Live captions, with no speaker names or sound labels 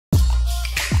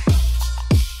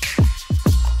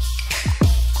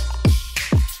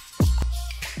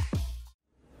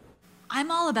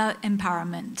about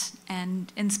empowerment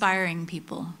and inspiring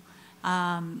people.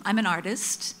 I'm an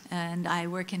artist, and I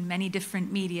work in many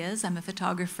different medias. I'm a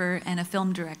photographer and a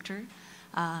film director.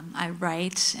 I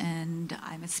write, and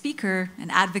I'm a speaker,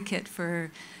 an advocate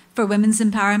for women's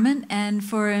empowerment and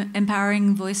for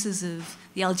empowering voices of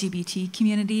the LGBT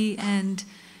community and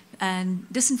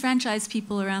disenfranchised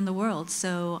people around the world.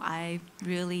 So I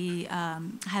really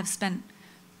have spent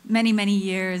many, many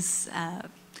years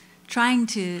trying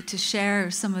to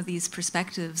share some of these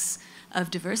perspectives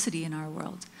of diversity in our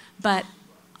world. But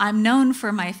I'm known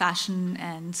for my fashion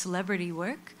and celebrity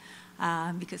work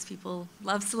because people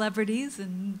love celebrities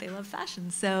and they love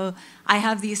fashion. So I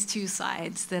have these two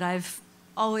sides that I've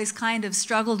always kind of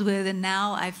struggled with, and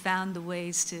now I've found the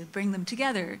ways to bring them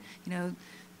together. You know,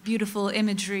 beautiful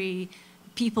imagery,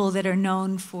 people that are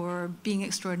known for being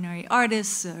extraordinary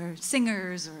artists or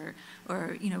singers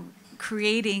or you know,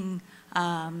 creating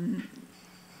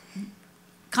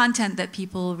content that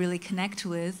people really connect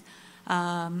with,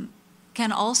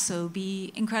 can also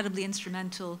be incredibly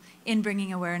instrumental in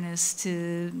bringing awareness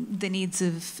to the needs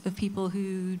of people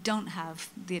who don't have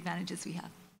the advantages we have.